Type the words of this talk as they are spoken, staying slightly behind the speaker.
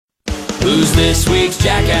Who's this week's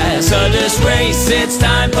jackass? A disgrace. It's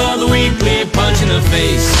time for the weekly punch in the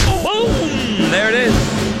face. Boom! There it is.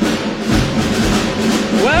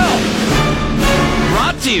 Well,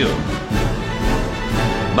 brought to you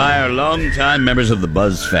by our longtime members of the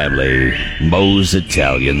Buzz family, Moe's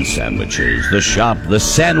Italian Sandwiches, the shop, the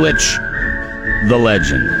sandwich, the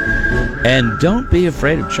legend. And don't be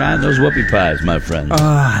afraid of trying those whoopie pies, my friends. Oh,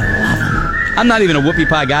 I love them. I'm not even a whoopie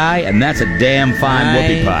pie guy, and that's a damn fine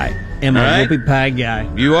whoopie pie. I'm All a right? whoopie pie guy.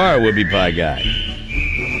 You are a whoopie pie guy.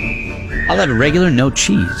 I'll have a regular, no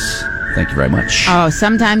cheese. Thank you very much. Oh,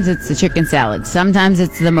 sometimes it's the chicken salad. Sometimes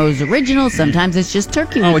it's the Moe's original. Sometimes it's just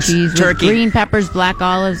turkey with it's cheese turkey. with green peppers, black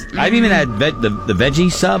olives. I've even had the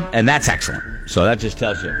veggie sub, and that's excellent. So that just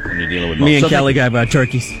tells you when you're dealing with Me and so Kelly got about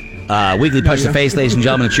turkeys. Weekly Punch the Face, ladies and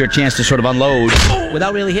gentlemen. It's your chance to sort of unload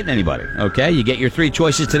without really hitting anybody. Okay, you get your three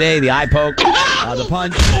choices today: the eye poke, the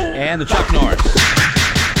punch, and the Chuck Norris.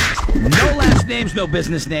 No last names, no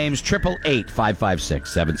business names.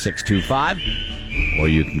 888-556-7625, or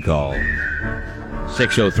you can call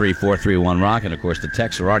 603-431-ROCK, and of course the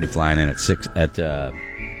texts are already flying in at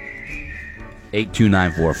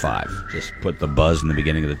 82945. Just put the buzz in the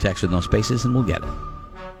beginning of the text with no spaces, and we'll get it.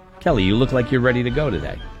 Kelly, you look like you're ready to go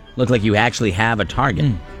today. Look like you actually have a target.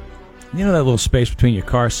 You know that little space between your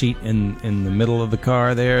car seat and in the middle of the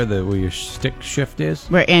car there, where your stick shift is?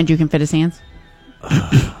 Where Andrew can fit his hands.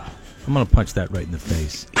 I'm going to punch that right in the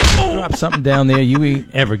face. Drop something down there, you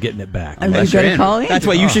ain't ever getting it back. Are you Unless you're going to in. call in? That's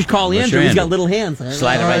why you should call Unless Andrew. you're He's got Andrew. little hands.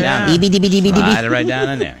 Slide it right down. Slide it right down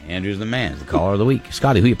in there. Andrew's the man. The caller of the week.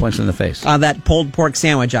 Scotty, who you punched in the face? That pulled pork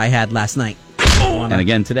sandwich I had last night. And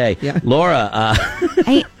again today. Yeah. Laura,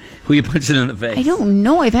 who you punching in the face? I don't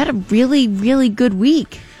know. I've had a really, really good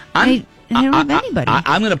week. I don't have anybody.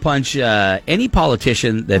 I'm going to punch any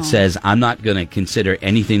politician that says I'm not going to consider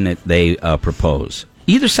anything that they propose.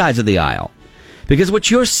 Either sides of the aisle. Because what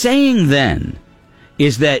you're saying then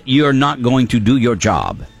is that you're not going to do your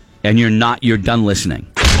job and you're done listening.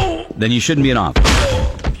 Then you shouldn't be in office.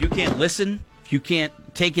 If you can't listen, if you can't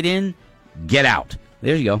take it in, get out.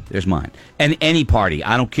 There you go. There's mine. And any party.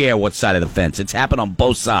 I don't care what side of the fence. It's happened on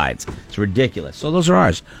both sides. It's ridiculous. So those are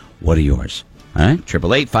ours. What are yours? All right,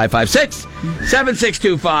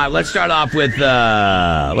 888-556-7625. Let's start off with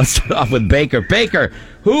Baker. Baker,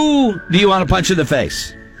 who do you want to punch in the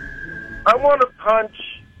face? I want to punch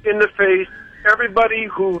in the face everybody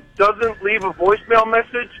who doesn't leave a voicemail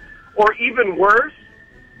message, or even worse,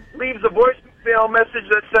 leaves a voicemail message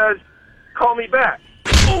that says, "Call me back."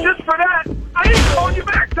 Just for that, I ain't calling you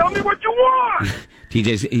back. Tell me what you want.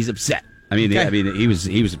 He's upset. I mean, he was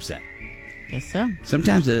upset. Guess so.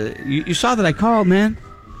 Sometimes you saw that I called, man.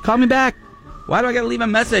 Call me back. Why do I got to leave a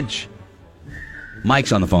message?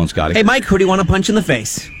 Mike's on the phone, Scotty. Hey, Mike, who do you want to punch in the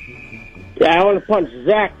face? Yeah, I want to punch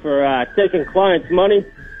Zach for taking clients' money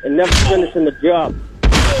and never finishing the job.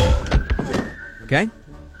 Okay.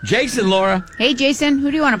 Jason, Laura. Hey, Jason,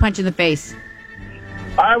 who do you want to punch in the face?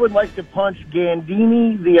 I would like to punch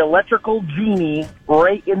Gandini, the electrical genie,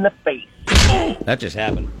 right in the face. That just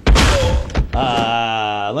happened.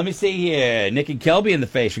 Let me see here. Nick and Kelby in the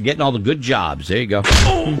face for getting all the good jobs. There you go.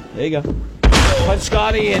 There you go. Punch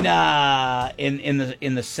Scotty in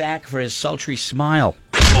the sack for his sultry smile.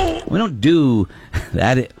 We don't do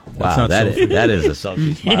that. Wow, that is a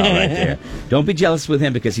sultry smile right there. Don't be jealous with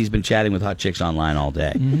him because he's been chatting with hot chicks online all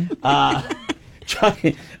day. I'd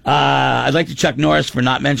like to Chuck Norris for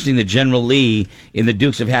not mentioning the General Lee in the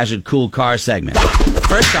Dukes of Hazzard cool car segment.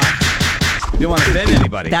 First off, you don't want to offend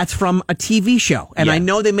anybody. That's from a TV show. And Yeah. I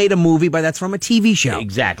know they made a movie, but that's from a TV show.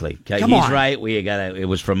 Exactly. Come He's on. right. It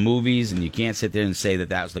was from movies, and you can't sit there and say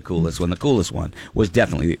that was the coolest one. The coolest one was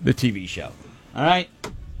definitely the TV show. All right?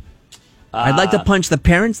 I'd like to punch the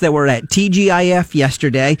parents that were at TGIF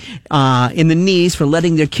yesterday in the knees for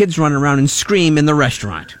letting their kids run around and scream in the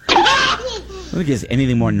restaurant. I don't think there's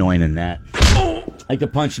anything more annoying than that. I'd like to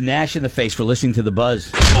punch Nash in the face for listening to the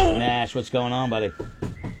buzz. Nash, what's going on, buddy?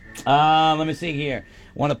 Let me see here.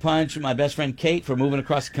 Want to punch my best friend Kate for moving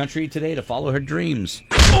across the country today to follow her dreams.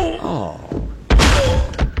 Oh.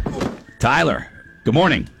 Tyler, good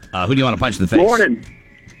morning. Who do you want to punch in the face? Morning.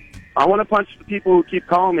 I want to punch the people who keep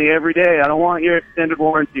calling me every day. I don't want your extended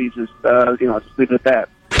warranties. Just leave it at that.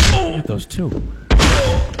 Get those two.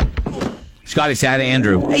 Scotty, say hi to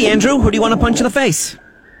Andrew. Hey, Andrew, who do you want to punch in the face?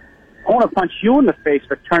 I want to punch you in the face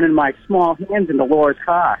for turning my small hands into Laura's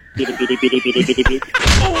car. Beady, beady, beady, beady, beady, beady.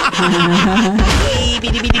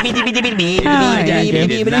 Give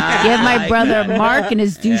my brother Mark and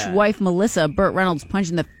his douche wife Melissa Burt Reynolds punch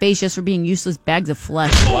in the face just for being useless bags of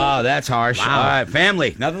flesh. Wow, that's harsh. All right,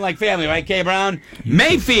 family. Nothing like family, right, Kay Brown?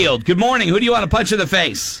 Mayfield, good morning. Who do you want to punch in the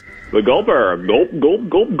face? The gulper. Gulp, gulp,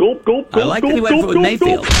 gulp, gulp, gulp. I like that he went with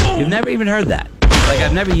Mayfield. You've never even heard that.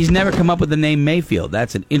 He's never come up with the name Mayfield.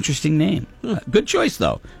 That's an interesting name. Good choice,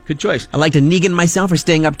 though. Good choice. I like to Negan myself for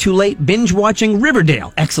staying up too late, binge watching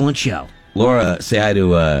Riverdale. Excellent show. Laura, say hi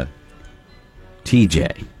to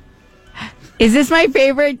TJ. Is this my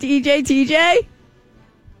favorite TJ?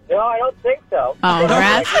 No, I don't think so. Oh,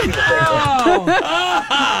 rats.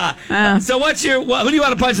 So who do you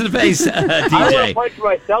want to punch in the face, I want to TJ? punch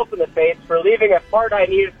myself in the face for leaving a part I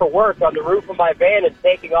needed for work on the roof of my van and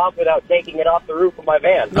taking off without taking it off the roof of my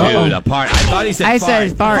van. Dude, a part. I thought he said I fart.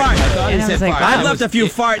 said fart. I thought he And I said was like, fart. wow. I've left a few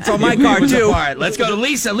farts on my It car, was a too. fart. Let's go to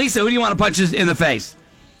Lisa. Lisa, who do you want to punch in the face?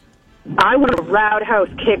 I want to roundhouse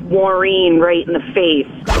kick Maureen right in the face.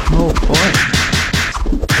 Oh, boy.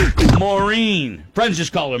 Maureen. Friends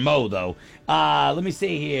just call her Mo, though. Let me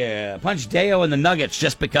see here. Punch Deo in the nuggets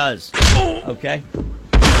just because. Okay.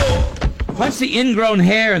 Punch the ingrown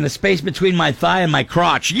hair in the space between my thigh and my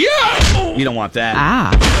crotch. Yeah! You don't want that.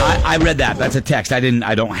 I read that. That's a text. I don't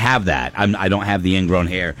have that. I don't have the ingrown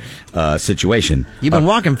hair situation. You've been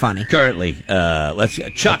walking funny. Currently. Let's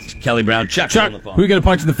Chuck. Kelly Brown. Chuck on the phone. Who you going to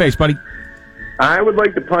punch in the face, buddy? I would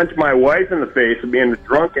like to punch my wife in the face for being a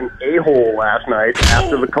drunken a-hole last night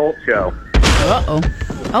after the cult show.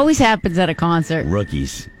 Uh-oh. Always happens at a concert.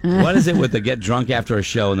 Rookies. What is it with the get drunk after a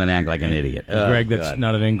show and then act like an idiot? Oh, Greg, that's God.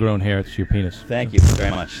 not an ingrown hair. It's your penis. Thank you very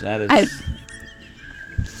much. That is...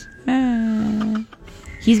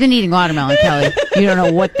 He's been eating watermelon, Kelly. You don't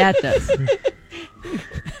know what that does.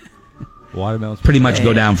 Watermelons. Pretty much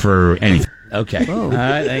go down for anything. Okay. Whoa. All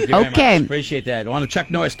right, thank you very Okay. much. Appreciate that. I want to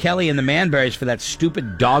Chuck Norris, Kelly, and the Manberries for that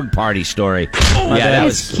stupid dog party story. That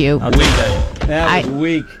was cute. Weak. That was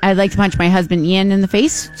weak. I'd like to punch my husband Ian in the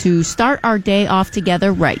face to start our day off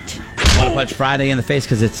together right. I want to punch Friday in the face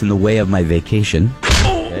because it's in the way of my vacation.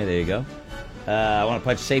 Okay, there you go. I want to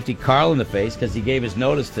punch Safety Carl in the face because he gave his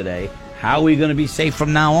notice today. How are we going to be safe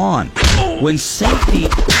from now on? When Safety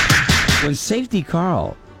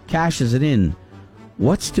Carl cashes it in,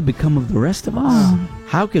 what's to become of the rest of us?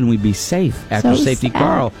 How can we be safe after So Safety sad.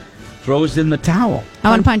 Carl throws in the towel? I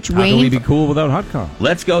want to punch How can we Wayne. be cool without hot car?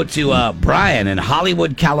 Let's go to Brian in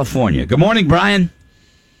Hollywood, California. Good morning, Brian.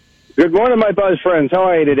 Good morning, my buzz friends. How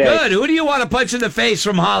are you today? Good. Who do you want to punch in the face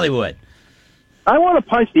from Hollywood? I want to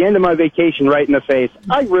punch the end of my vacation right in the face.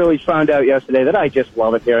 I really found out yesterday that I just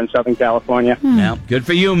love it here in Southern California. Well, good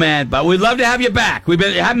for you, man. But we'd love to have you back.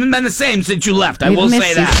 Haven't been the same since you left. I We've will missed say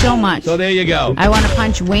you that. so much. So there you go. I want to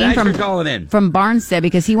punch Wayne Thanks for calling in. from Barnstead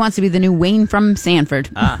because he wants to be the new Wayne from Sanford.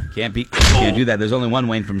 Can't do that. There's only one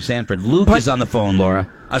Wayne from Sanford. Luke is on the phone, Laura.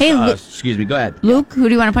 Hey, excuse me. Go ahead. Luke, who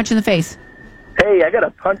do you want to punch in the face? Hey, I got to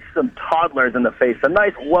punch some toddlers in the face. A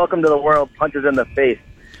nice welcome to the world punches in the face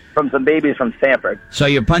from some babies from Sanford. So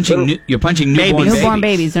you're punching newborn Newborn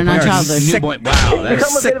babies. They're not toddlers. Newborn, wow, It's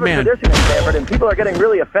that's become a bit of a tradition in Sanford, and people are getting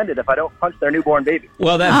really offended if I don't punch their newborn baby.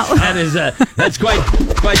 well. That's quite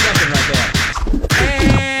something right there.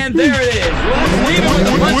 And there it is. Let's leave it with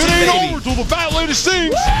the punching baby. Till the fat lady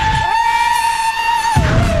sings.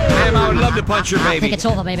 Ma'am, I would love to punch your I think baby. it's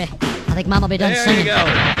over, baby. I think Mom will be done There singing. you go.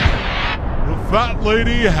 The fat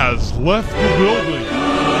lady has left the building.